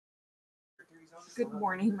Good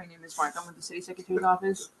morning. My name is Mark. I'm with the City Secretary's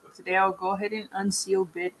Office. Today I'll go ahead and unseal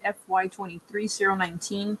bid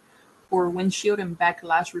FY23-019 for windshield and back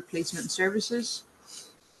glass replacement services.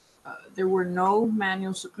 There were no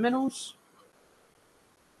manual submittals.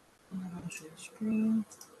 I'm going to share the screen.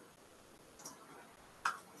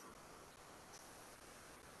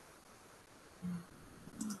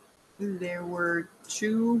 There were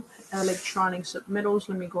 2 electronic submittals.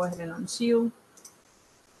 Let me go ahead and unseal.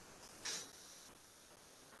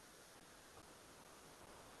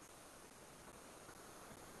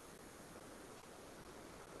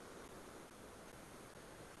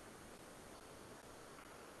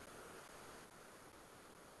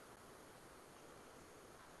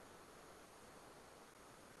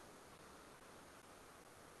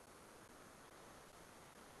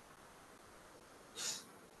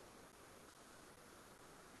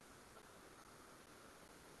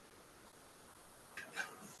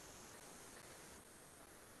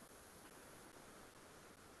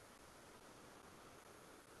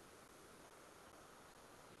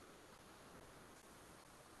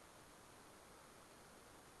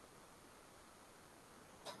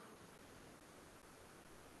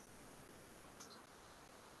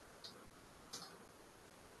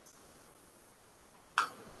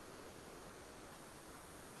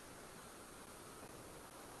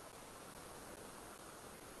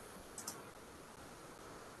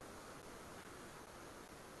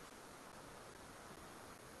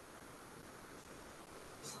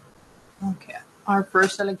 Okay. Our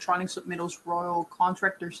first electronic submittal is Royal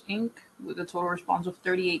Contractors Inc. with a total response of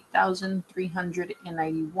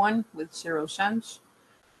 38,391 with 0 cents.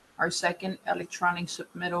 Our second electronic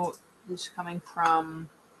submittal is coming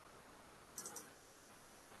from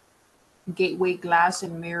Gateway Glass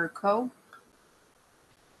and Mirror Co.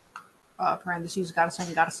 Parentheses Garza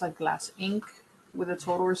and Garza Glass Inc. with a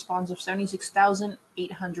total response of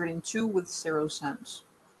 76,802 with 0 cents.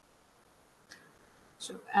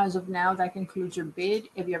 So as of now, that concludes your bid.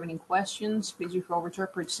 If you have any questions, please refer over to our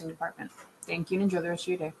purchasing department. Thank you and enjoy the rest of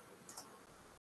your day.